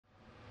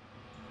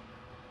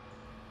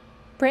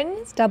Britain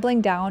is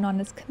doubling down on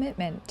its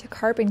commitment to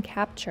carbon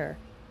capture.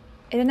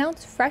 It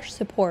announced fresh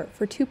support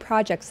for 2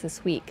 projects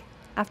this week,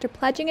 after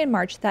pledging in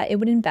March that it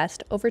would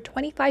invest over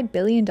 $25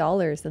 billion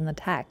in the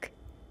tech.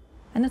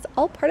 And it's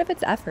all part of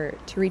its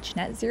effort to reach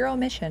net zero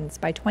emissions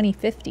by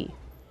 2050.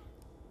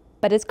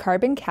 But is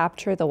carbon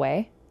capture the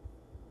way?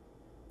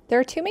 There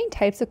are 2 main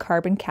types of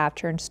carbon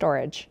capture and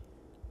storage.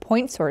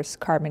 Point source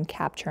carbon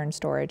capture and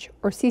storage,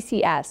 or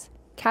CCS,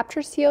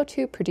 captures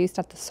CO2 produced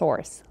at the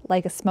source,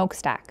 like a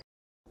smokestack.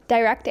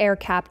 Direct air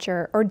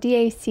capture, or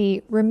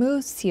DAC,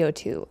 removes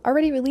CO2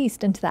 already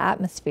released into the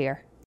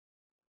atmosphere.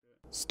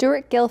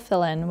 Stuart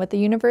Gilfillan with the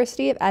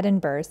University of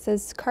Edinburgh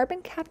says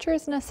carbon capture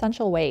is an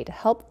essential way to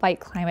help fight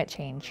climate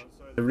change.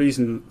 The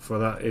reason for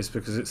that is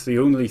because it's the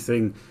only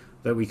thing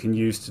that we can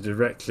use to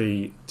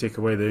directly take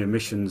away the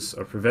emissions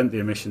or prevent the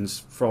emissions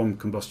from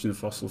combustion of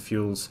fossil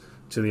fuels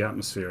to the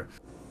atmosphere.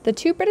 The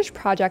 2 British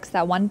projects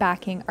that won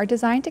backing are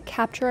designed to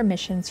capture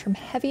emissions from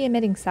heavy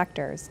emitting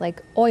sectors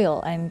like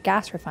oil and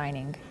gas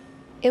refining.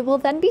 It will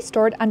then be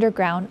stored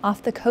underground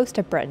off the coast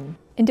of Britain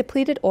in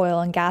depleted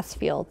oil and gas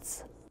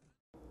fields.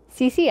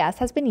 CCS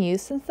has been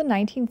used since the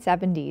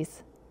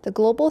 1970s. The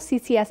Global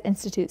CCS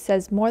Institute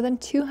says more than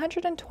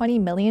 220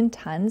 million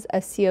tons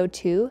of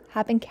CO2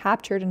 have been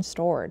captured and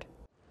stored.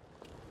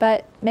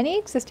 But many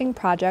existing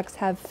projects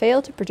have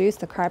failed to produce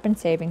the carbon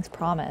savings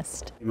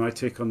promised. My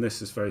take on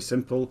this is very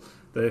simple,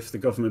 that if the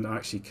government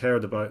actually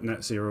cared about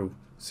net zero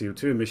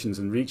CO2 emissions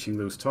and reaching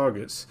those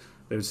targets,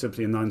 they would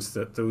simply announce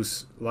that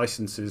those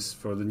licenses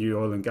for the new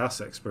oil and gas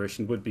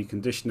exploration would be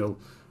conditional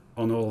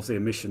on all of the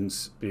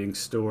emissions being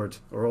stored,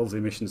 or all of the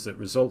emissions that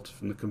result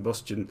from the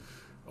combustion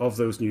of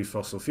those new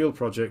fossil fuel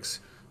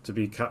projects to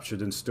be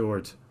captured and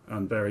stored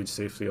and buried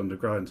safely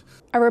underground.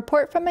 A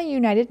report from a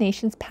United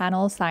Nations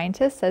panel of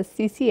scientists says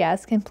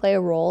CCS can play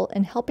a role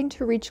in helping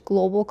to reach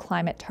global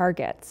climate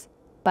targets,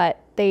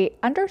 but they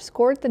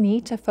underscored the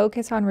need to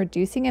focus on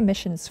reducing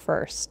emissions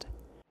first.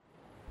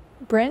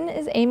 Britain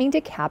is aiming to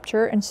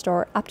capture and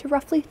store up to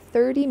roughly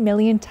 30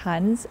 million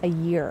tons a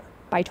year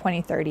by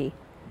 2030,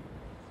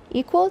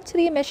 equal to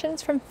the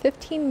emissions from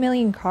 15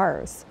 million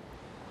cars.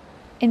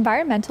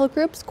 Environmental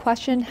groups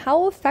question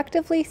how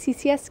effectively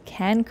CCS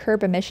can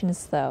curb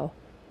emissions, though,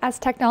 as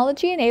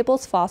technology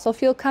enables fossil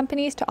fuel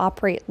companies to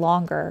operate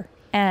longer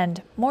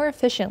and more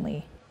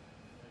efficiently.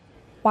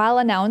 While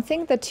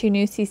announcing the 2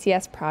 new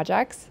CCS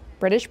projects,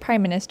 British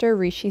Prime Minister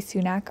Rishi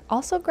Sunak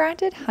also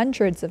granted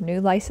hundreds of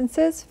new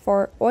licenses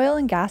for oil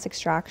and gas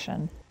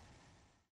extraction.